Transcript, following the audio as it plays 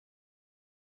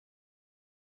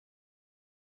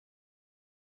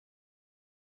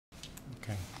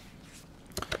Okay.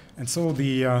 And so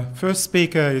the first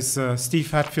speaker is Steve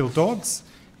Hatfield-Dodds.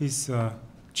 He's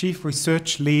Chief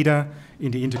Research Leader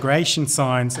in the Integration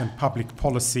Science and Public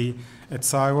Policy at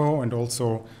CSIRO and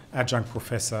also Adjunct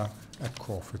Professor at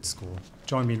Crawford School.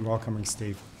 Join me in welcoming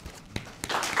Steve.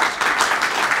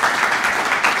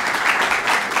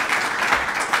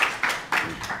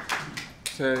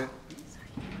 So,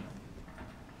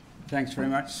 thanks very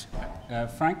much,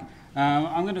 Frank.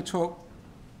 I'm going to talk,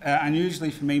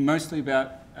 unusually for me, mostly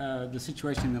about the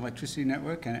situation in the electricity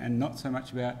network and not so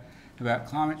much about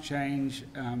climate change.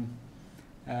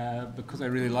 Because I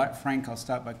really like Frank, I'll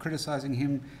start by criticising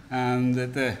him.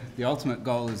 That the ultimate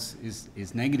goal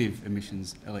is negative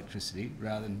emissions electricity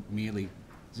rather than merely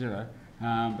zero.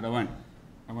 But I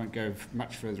won't go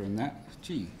much further on that.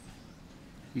 Gee.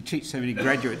 You teach so many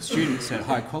graduate students at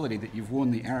high quality that you've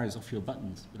worn the arrows off your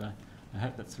buttons, but I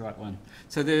hope that's the right one.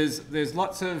 So there's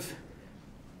lots of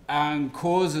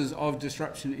causes of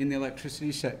disruption in the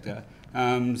electricity sector.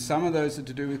 Some of those are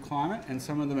to do with climate, and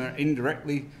some of them are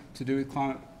indirectly to do with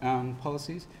climate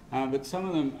policies, but some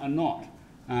of them are not.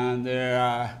 There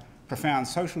are profound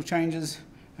social changes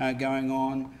going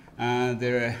on.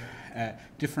 There are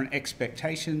different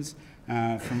expectations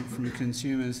from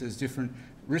consumers. There's different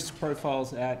risk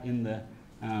profiles out in the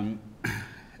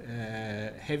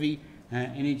heavy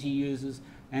energy users,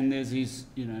 and there's these,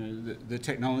 the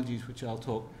technologies which I'll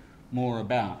talk more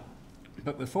about.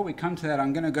 But before we come to that,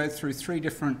 I'm going to go through three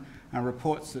different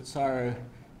reports that CSIRO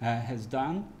has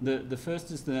done. The first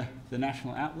is the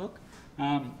National Outlook,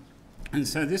 and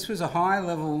so this was a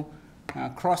high-level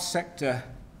cross-sector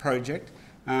project.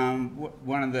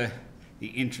 One of the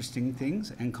interesting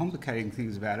things and complicating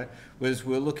things about it was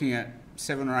we're looking at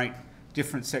 7 or 8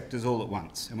 different sectors all at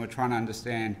once, and we're trying to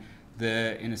understand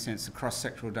in a sense, the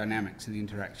cross-sectoral dynamics and the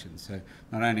interactions. So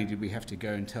not only did we have to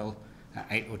go and tell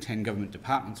 8 or 10 government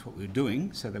departments what we were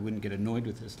doing, so they wouldn't get annoyed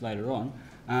with us later on,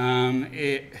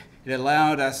 it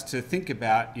allowed us to think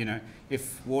about,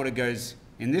 if water goes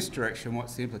in this direction,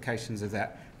 what's the implications of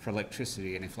that for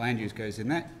electricity? And if land use goes in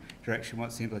that direction,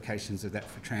 what's the implications of that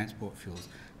for transport fuels?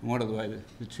 And what are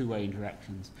the two-way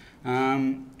interactions?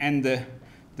 And the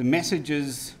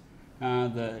messages,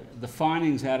 the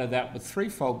findings out of that were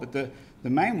threefold, but the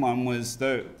main one was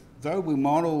though we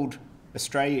modelled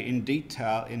Australia in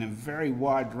detail in a very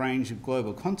wide range of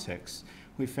global contexts,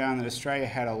 we found that Australia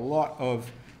had a lot of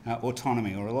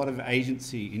autonomy or a lot of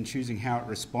agency in choosing how it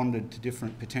responded to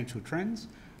different potential trends.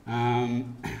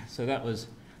 So that was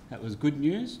good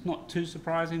news, not too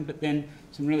surprising, but then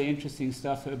some really interesting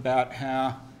stuff about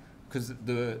how, because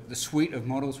the suite of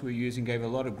models we were using gave a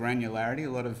lot of granularity, a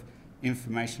lot of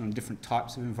information on different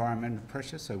types of environmental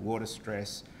pressure, so water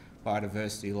stress,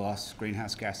 biodiversity loss,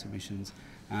 greenhouse gas emissions,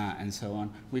 and so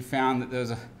on. We found that there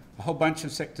was a whole bunch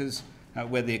of sectors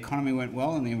where the economy went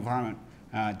well and the environment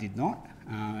did not,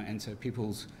 and so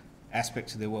people's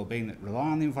aspects of their well-being that rely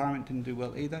on the environment didn't do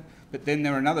well either. But then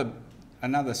there were another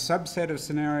subset of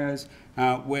scenarios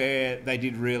where they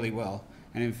did really well,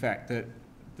 and in fact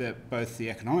that both the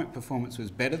economic performance was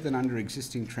better than under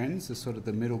existing trends, the sort of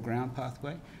the middle ground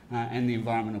pathway, and the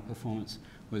environmental performance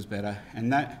was better.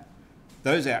 And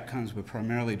those outcomes were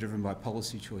primarily driven by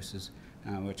policy choices,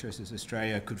 where choices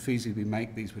Australia could feasibly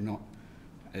make. These were not,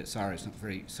 sorry, it's not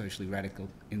very socially radical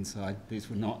inside. These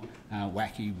were not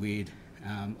wacky, weird,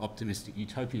 optimistic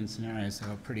utopian scenarios. They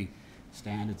were pretty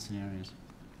standard scenarios.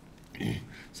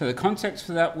 So the context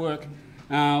for that work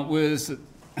was that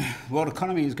the world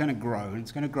economy is going to grow, and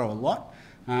it's going to grow a lot,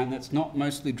 and that's not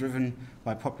mostly driven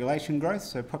by population growth.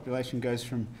 So population goes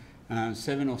from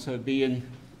 7 or so billion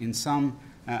in some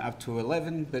up to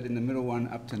 11, but in the middle one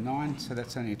up to 9, so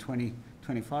that's only a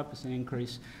 25%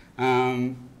 increase.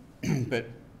 But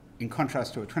in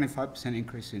contrast to a 25%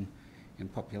 increase in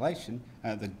population,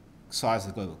 the size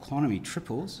of the global economy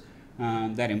triples.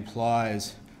 That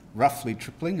implies roughly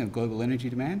tripling of global energy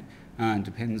demand.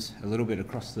 Depends a little bit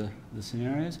across the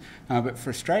scenarios. But for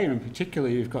Australia in particular,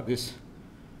 you've got this,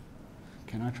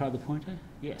 can I try the pointer?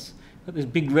 Yes. Got this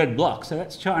big red block, so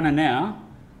that's China now.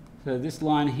 So this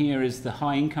line here is the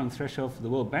high income threshold for the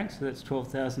World Bank, so that's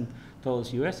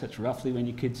 $12,000 US. That's roughly when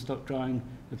your kids stop dying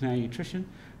of malnutrition.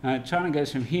 China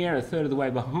goes from here, a third of the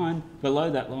way below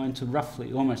that line, to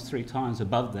roughly almost 3 times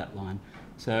above that line.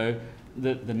 So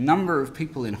the number of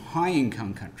people in high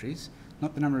income countries,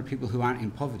 not the number of people who aren't in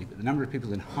poverty, but the number of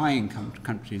people in high income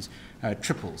countries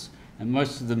triples, and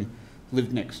most of them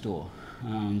live next door.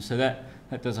 So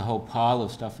that does a whole pile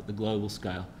of stuff at the global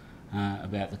scale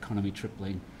about the economy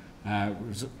tripling,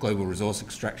 global resource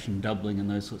extraction doubling, and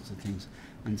those sorts of things.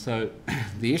 And so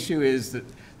the issue is that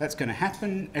that's going to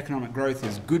happen. Economic growth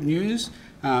is good news,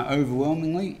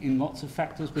 overwhelmingly, in lots of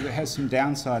factors, but it has some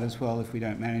downside as well if we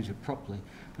don't manage it properly.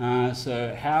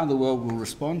 So how the world will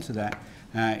respond to that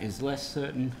is less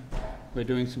certain. We're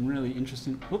doing some really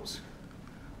interesting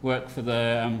work for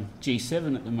the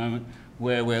G7 at the moment,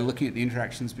 where we're looking at the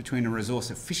interactions between a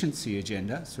resource efficiency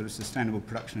agenda, sort of sustainable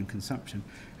production and consumption,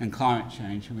 and climate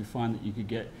change, and we find that you could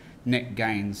get net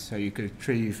gains, so you could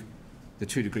achieve the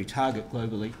 2-degree target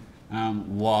globally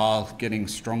while getting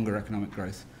stronger economic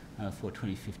growth for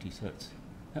 2050. So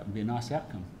that would be a nice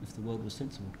outcome if the world was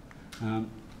sensible.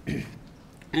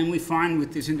 And we find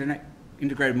with this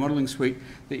integrated modelling suite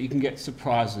that you can get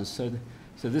surprises. So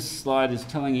this slide is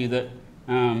telling you that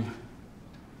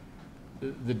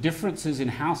the differences in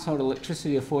household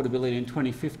electricity affordability in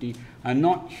 2050 are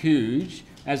not huge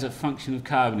as a function of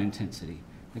carbon intensity.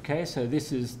 Okay, so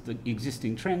this is the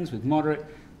existing trends with moderate.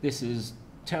 This is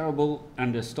terrible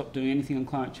under stop doing anything on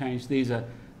climate change. These are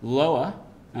lower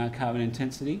carbon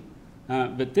intensity.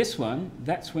 But this one,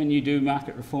 that's when you do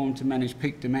market reform to manage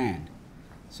peak demand.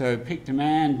 So peak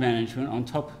demand management on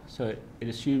top, so it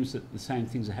assumes that the same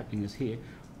things are happening as here.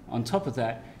 On top of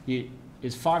that,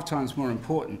 is 5 times more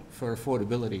important for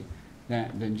affordability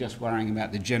than just worrying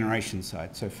about the generation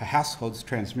side. So for households,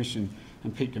 transmission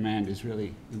and peak demand is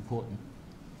really important.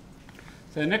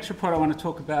 So the next report I want to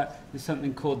talk about is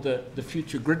something called the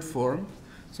Future Grid Forum.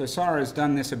 So CSIRO has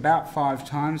done this about 5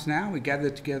 times now. We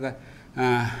gathered together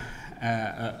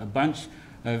a bunch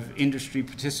of industry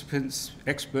participants,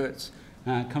 experts,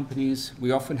 companies.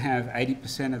 We often have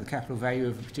 80% of the capital value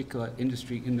of a particular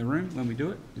industry in the room when we do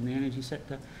it in the energy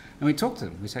sector. And we talk to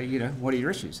them. We say, you know, what are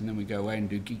your issues? And then we go away and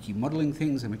do geeky modelling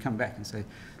things, and we come back and say,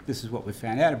 this is what we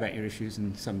found out about your issues.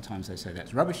 And sometimes they say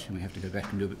that's rubbish, and we have to go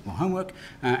back and do a bit more homework.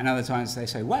 And other times they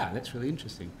say, wow, that's really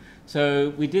interesting.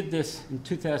 So we did this in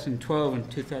 2012 and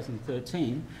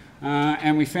 2013,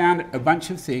 and we found a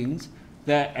bunch of things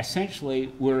that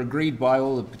essentially were agreed by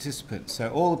all the participants. So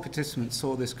all the participants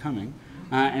saw this coming,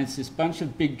 and it's this bunch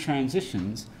of big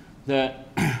transitions that,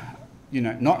 you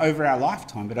know, not over our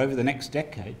lifetime, but over the next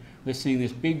decade, we're seeing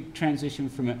this big transition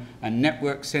from a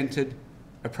network-centred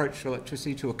approach to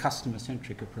electricity to a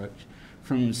customer-centric approach,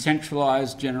 from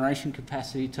centralised generation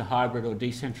capacity to hybrid or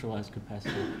decentralised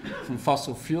capacity, from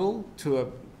fossil fuel to a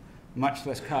much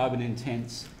less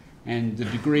carbon-intense, and the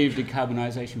degree of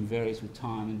decarbonisation varies with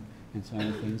time and so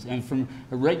on things, and from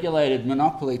a regulated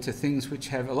monopoly to things which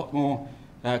have a lot more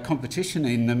competition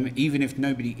in them, even if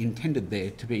nobody intended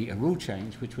there to be a rule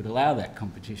change which would allow that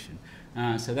competition.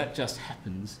 So that just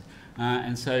happens.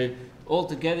 And so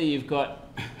altogether you've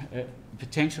got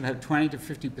potential to have 20 to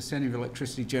 50% of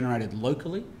electricity generated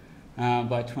locally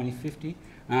by 2050.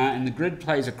 And the grid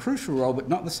plays a crucial role, but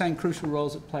not the same crucial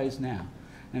roles it plays now.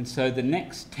 And so the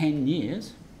next 10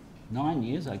 years, 9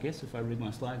 years, I guess, if I read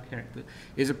my slide correctly,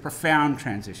 is a profound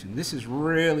transition. This is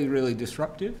really, really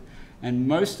disruptive. And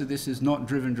most of this is not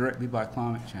driven directly by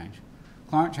climate change.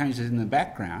 Climate change is in the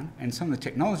background, and some of the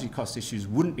technology cost issues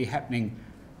wouldn't be happening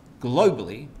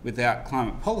globally without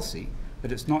climate policy,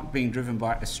 but it's not being driven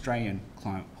by Australian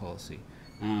climate policy.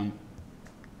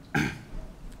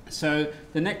 So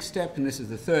the next step, and this is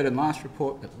the third and last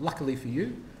report, but luckily for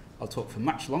you, I'll talk for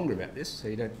much longer about this, so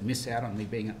you don't miss out on me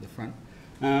being at the front,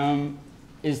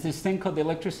 is this thing called the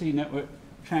Electricity Network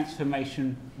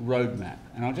Transformation Roadmap.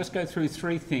 And I'll just go through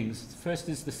 3 things. First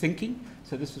is the thinking.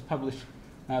 So this was published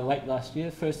late last year.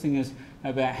 First thing is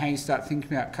about how you start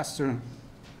thinking about customer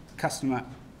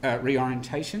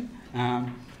reorientation.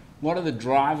 What are the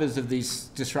drivers of this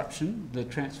disruption, the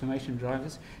transformation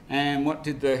drivers? And what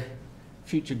did the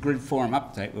Future Grid Forum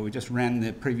update, where we just ran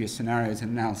the previous scenarios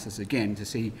and analysis again to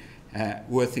see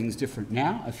were things different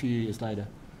now, a few years later.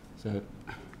 So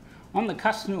on the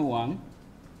customer one,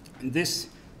 the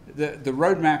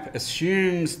roadmap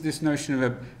assumes this notion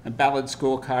of a ballot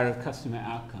scorecard of customer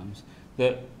outcomes,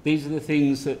 that these are the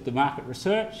things that the market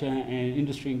research and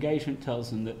industry engagement tells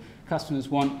them, that customers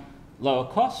want lower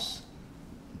costs,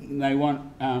 they want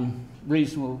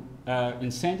reasonable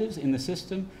incentives in the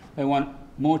system, they want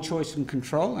more choice and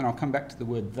control, and I'll come back to the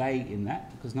word they in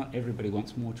that, because not everybody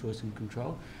wants more choice and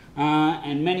control,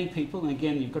 and many people, and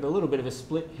again you've got a little bit of a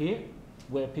split here,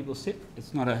 where people sit.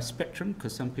 It's not a spectrum,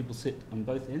 because some people sit on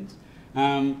both ends,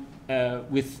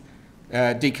 with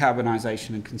decarbonisation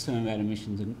and concern about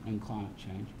emissions and climate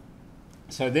change.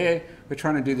 So there, we're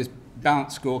trying to do this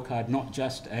balanced scorecard, not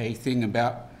just a thing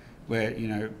about where, you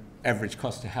know, average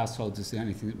cost to households is the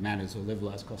only thing that matters, or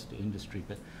levelised cost to industry,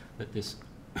 but this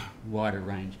wider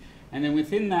range. And then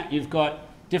within that, you've got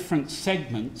different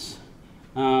segments,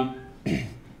 and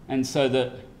so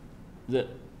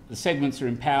the segments are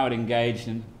empowered, engaged,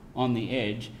 and on the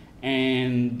edge,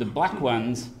 and the black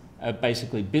ones are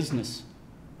basically business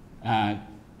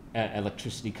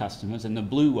electricity customers, and the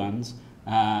blue ones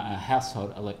are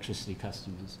household electricity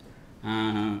customers.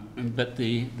 But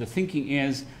the thinking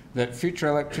is that future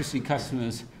electricity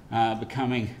customers are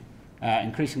becoming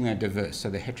increasingly diverse, so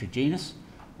they're heterogeneous,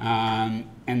 and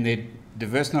they're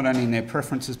diverse not only in their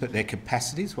preferences but their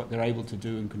capacities, what they're able to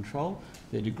do and control,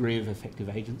 their degree of effective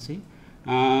agency.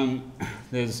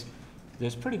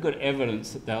 There's pretty good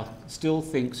evidence that they'll still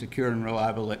think secure and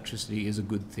reliable electricity is a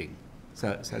good thing.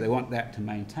 So they want that to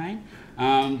maintain.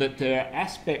 But there are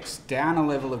aspects down a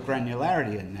level of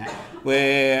granularity in that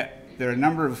where there are a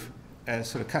number of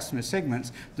sort of customer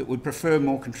segments that would prefer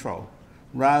more control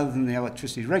rather than the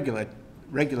electricity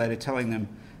regulator telling them,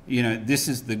 you know, this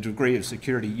is the degree of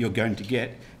security you're going to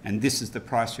get and this is the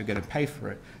price you're going to pay for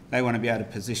it. They want to be able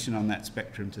to position on that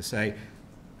spectrum to say,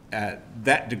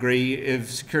 that degree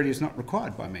of security is not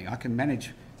required by me. I can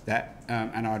manage that,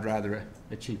 and I'd rather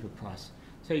a cheaper price.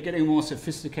 So you're getting a more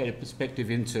sophisticated perspective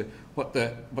into what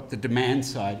the demand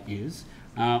side is,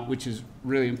 which is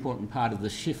really important part of the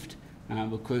shift,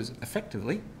 because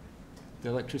effectively the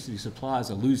electricity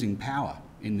suppliers are losing power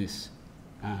in this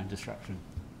disruption.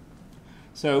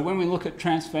 So when we look at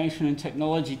transformation and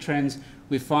technology trends,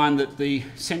 we find that the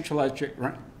centralised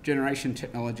generation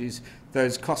technologies,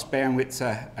 those cost bandwidths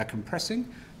are compressing,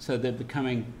 so they're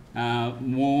becoming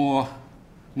more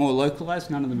localised.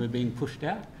 None of them are being pushed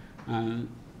out.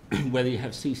 Whether you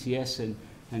have CCS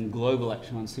and global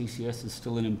action on CCS is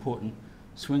still an important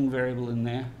swing variable in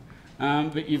there.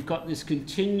 But you've got this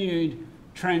continued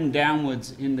trend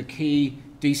downwards in the key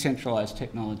decentralised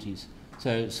technologies.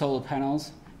 So solar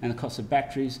panels and the cost of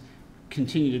batteries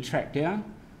continue to track down.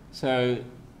 So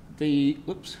the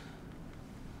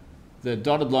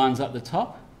dotted lines up the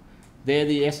top, they're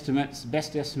the estimates,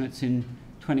 best estimates in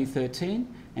 2013,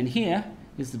 and here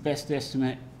is the best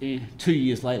estimate 2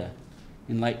 years later,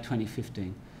 in late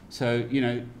 2015. So, you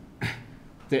know,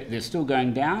 they're still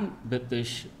going down, but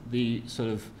the sort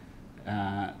of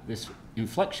this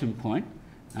inflection point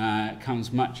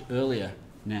comes much earlier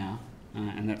now,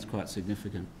 and that's quite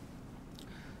significant.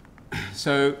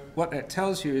 So what that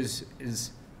tells you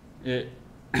is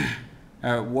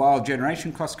while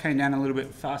generation costs came down a little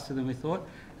bit faster than we thought,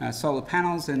 solar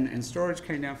panels and storage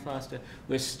came down faster,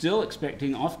 we're still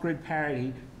expecting off-grid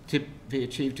parity to be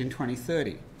achieved in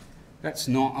 2030. That's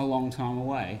not a long time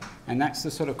away, and that's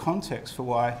the sort of context for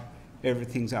why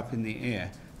everything's up in the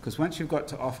air. Because once you've got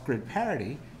to off-grid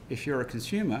parity, if you're a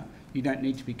consumer, you don't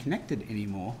need to be connected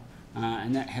anymore,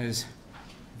 and that has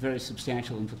very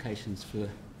substantial implications for the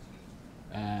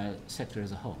sector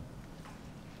as a whole.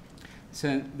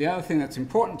 So the other thing that's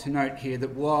important to note here,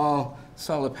 that while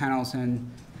solar panels and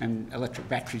electric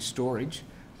battery storage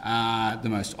are the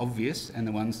most obvious and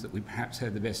the ones that we perhaps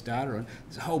have the best data on,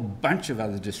 there's a whole bunch of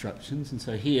other disruptions, and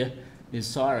so here is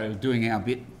CSIRO doing our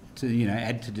bit to, you know,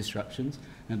 add to disruptions.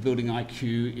 And Building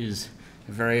IQ is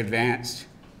a very advanced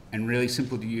and really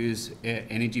simple to use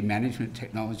energy management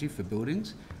technology for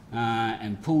buildings,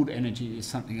 and pooled energy is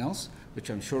something else, which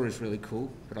I'm sure is really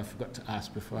cool, but I forgot to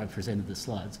ask before I presented the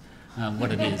slides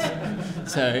what it is.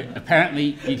 So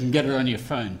apparently you can get it on your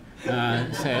phone.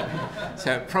 So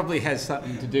it probably has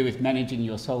something to do with managing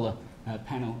your solar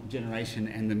panel generation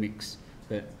and the mix,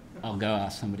 but I'll go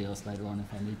ask somebody else later on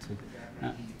if I need to.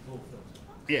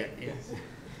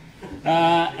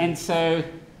 And so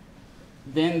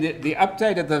then the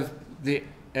update of the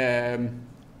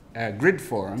grid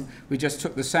forum, we just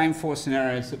took the same 4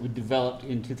 scenarios that were developed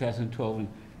in 2012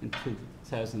 and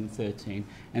 2013,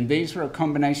 and these were a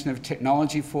combination of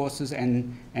technology forces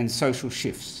and social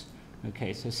shifts.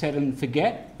 Okay, so set and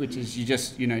forget, which is you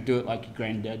just, you know, do it like your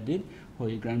granddad did or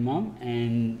your grandmum,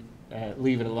 and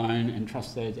leave it alone and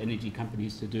trust those energy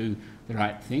companies to do the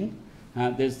right thing.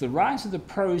 There's the rise of the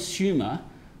prosumer,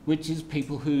 which is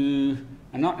people who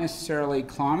are not necessarily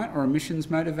climate or emissions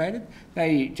motivated.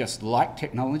 They just like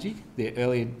technology. They're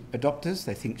early adopters.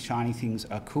 They think shiny things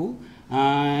are cool,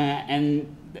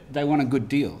 and they want a good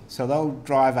deal. So they'll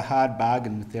drive a hard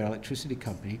bargain with their electricity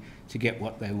company to get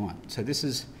what they want. So this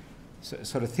is,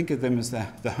 sort of think of them as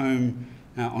the home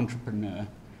entrepreneur.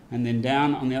 And then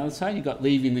down on the other side, you've got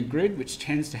leaving the grid, which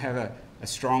tends to have a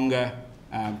stronger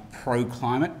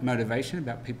pro-climate motivation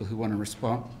about people who want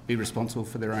to be responsible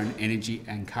for their own energy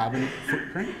and carbon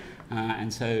footprint.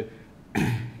 And so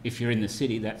if you're in the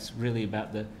city, that's really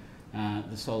about the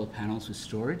solar panels with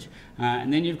storage.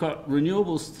 And then you've got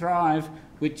renewables thrive,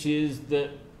 which is the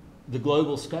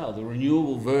global scale, the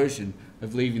renewable version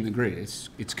of leaving the grid.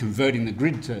 It's converting the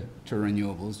grid to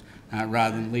renewables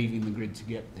rather than leaving the grid to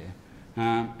get there.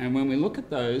 And when we look at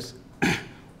those,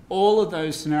 all of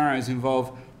those scenarios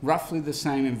involve roughly the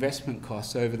same investment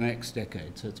costs over the next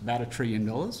decade. So it's about $1 trillion.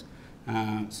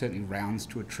 Certainly rounds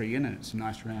to $1 trillion, and it's a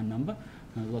nice round number,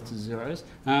 lots of zeros.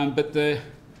 But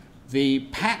the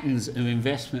patterns of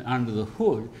investment under the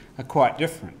hood are quite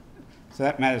different. So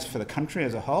that matters for the country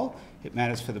as a whole. It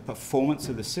matters for the performance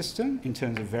of the system in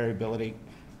terms of variability,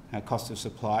 cost of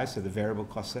supply, so the variable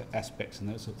cost aspects and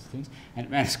those sorts of things. And it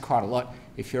matters quite a lot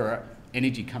if you're an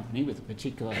energy company with a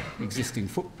particular existing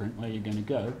footprint where you're going to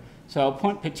go. So I'll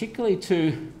point particularly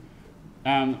to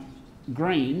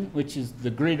green, which is the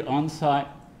grid on-site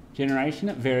generation.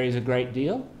 It varies a great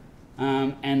deal.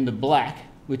 And the black,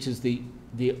 which is the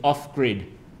off-grid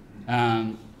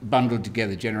bundled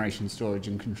together generation, storage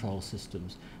and control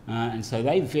systems. And so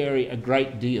they vary a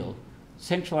great deal.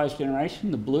 Centralised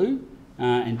generation, the blue,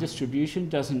 and distribution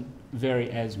doesn't vary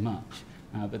as much.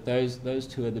 But those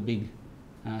two are the big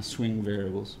swing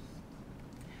variables.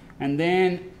 And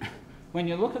then when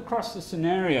you look across the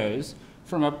scenarios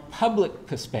from a public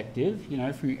perspective, you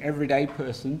know, from your everyday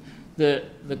person, the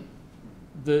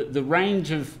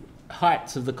range of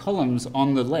heights of the columns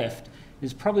on the left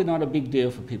is probably not a big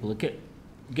deal for people. It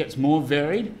gets more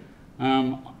varied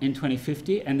in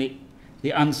 2050, and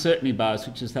the uncertainty bars,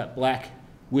 which is that black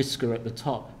whisker at the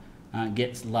top,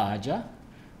 gets larger.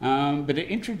 But it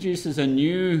introduces a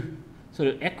new sort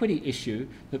of equity issue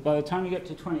that by the time you get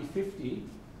to 2050,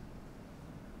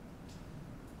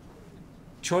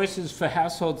 choices for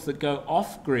households that go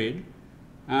off-grid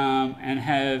and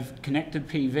have connected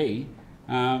PV,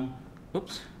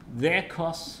 their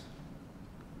costs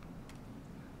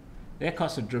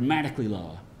are dramatically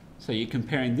lower. So you're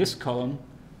comparing this column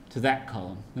to that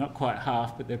column. They're not quite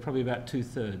half, but they're probably about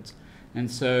 2/3. And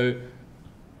so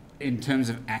in terms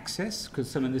of access, because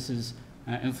some of this is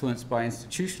influenced by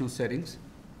institutional settings,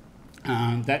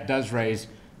 that does raise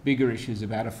bigger issues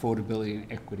about affordability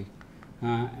and equity.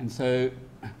 And so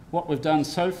what we've done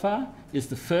so far is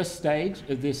the first stage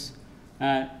of this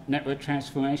network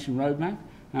transformation roadmap,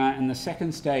 and the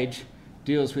second stage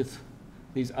deals with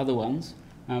these other ones.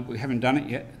 But we haven't done it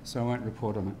yet, so I won't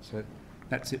report on it. So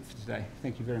that's it for today.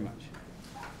 Thank you very much.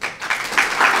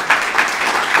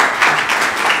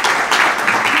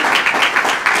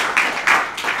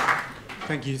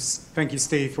 Thank you,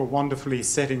 Steve, for wonderfully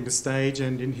setting the stage.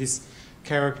 And in his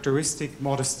characteristic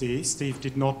modesty, Steve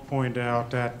did not point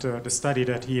out that the study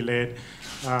that he led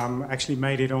actually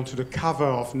made it onto the cover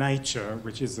of Nature,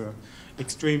 which is an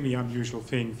extremely unusual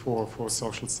thing for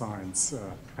social science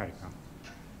paper.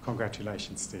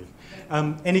 Congratulations, Steve.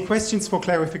 Any questions for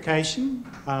clarification?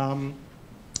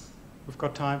 We've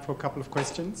got time for a couple of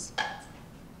questions.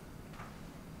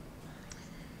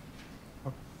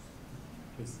 Oh,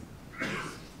 please.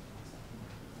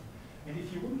 And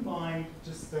if you wouldn't mind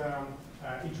just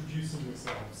introducing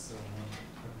yourselves.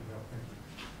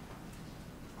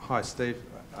 Hi, Steve.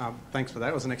 Thanks for that.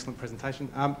 It was an excellent presentation.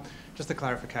 Just a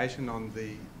clarification on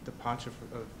the departure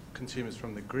of consumers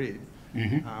from the grid.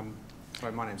 Mm-hmm.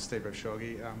 Sorry, my name's Steve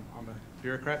Revshoggi. I'm a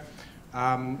bureaucrat.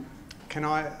 Can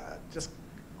I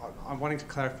I'm wanting to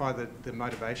clarify the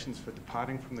motivations for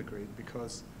departing from the grid,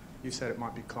 because you said it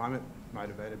might be climate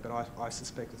motivated, but I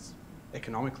suspect it's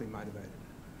economically motivated.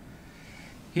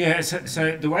 Yeah,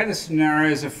 so the way the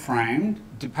scenarios are framed,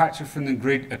 departure from the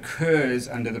grid occurs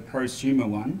under the prosumer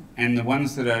one, and the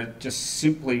ones that are just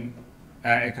simply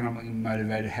economically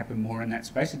motivated happen more in that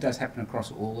space. It does happen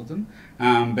across all of them,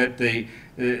 but the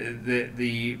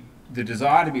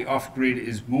desire to be off-grid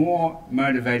is more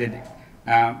motivated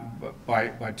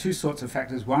by two sorts of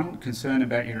factors. One, concern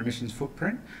about your emissions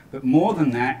footprint, but more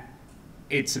than that,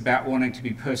 it's about wanting to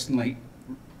be personally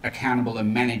accountable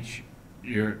and manage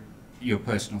your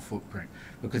personal footprint.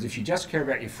 Because if you just care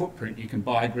about your footprint, you can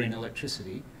buy green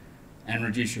electricity and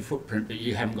reduce your footprint, but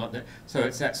you haven't got that. So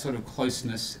it's that sort of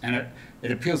closeness, and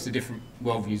it appeals to different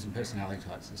worldviews and personality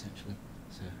types, essentially.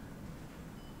 So.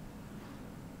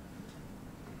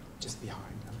 Just behind.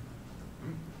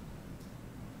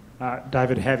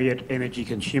 David Haviett, Energy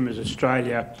Consumers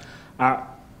Australia.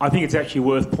 I think it's actually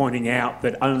worth pointing out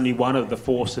that only one of the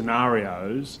 4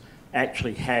 scenarios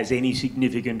actually has any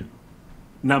significant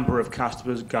number of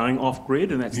customers going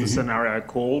off-grid, and that's the scenario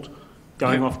called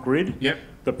going off-grid. Yep.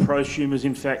 The prosumers,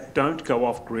 in fact, don't go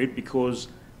off-grid because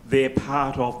they're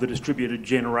part of the distributed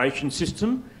generation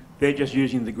system. They're just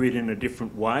using the grid in a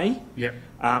different way. Yep.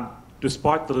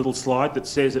 Despite the little slide that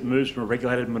says it moves from a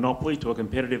regulated monopoly to a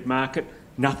competitive market,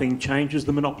 nothing changes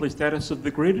the monopoly status of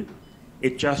the grid.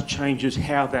 It just changes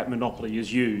how that monopoly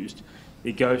is used.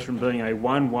 It goes from being a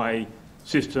one-way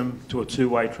system to a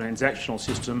two-way transactional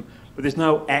system but there's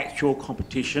no actual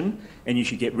competition, and you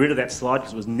should get rid of that slide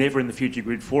because it was never in the Future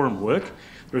Grid Forum work.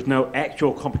 There is no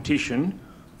actual competition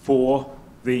for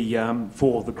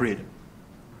the grid.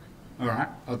 All right,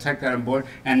 I'll take that on board.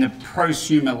 And the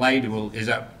prosumer label is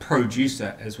a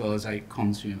producer as well as a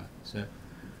consumer. So,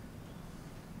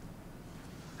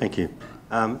 thank you.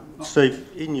 Steve,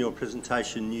 in your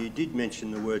presentation you did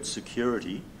mention the word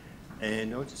security,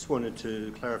 and I just wanted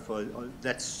to clarify,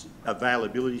 that's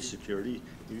availability security.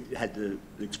 You had the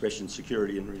expression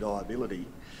security and reliability.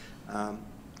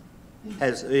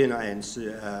 Has ENA and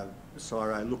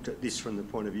CSIRO looked at this from the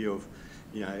point of view of,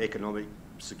 economic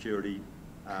security,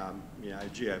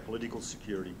 geopolitical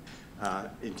security,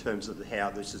 in terms of how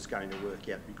this is going to work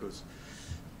out? Because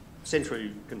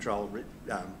centrally controlled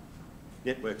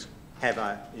networks have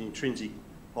an intrinsic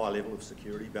high level of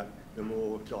security, but the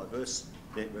more diverse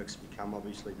networks become,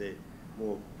 obviously they're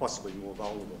possibly more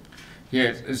vulnerable.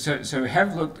 yeah, so we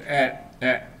have looked at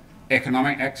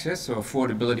economic access or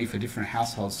affordability for different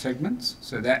household segments.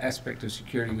 So that aspect of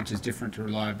security, which is different to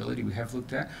reliability, we have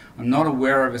looked at. I'm not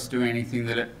aware of us doing anything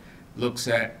that it looks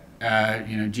at,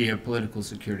 geopolitical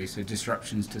security, so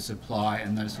disruptions to supply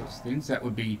and those sorts of things. That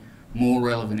would be more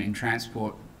relevant in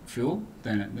transport fuel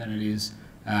than it is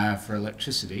for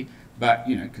electricity. But,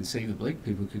 conceivably,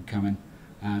 people could come and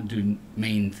do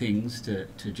mean things to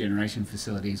generation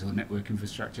facilities or network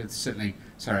infrastructure. Certainly,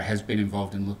 CSIRO has been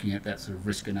involved in looking at that sort of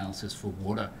risk analysis for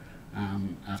water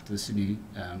after the Sydney,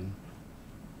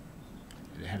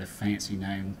 it had a fancy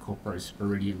name,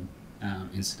 Corposporidium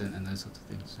incident and those sorts of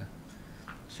things. So,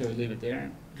 shall we leave it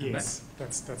there? Yes,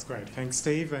 that's great. Thanks,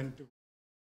 Steve. And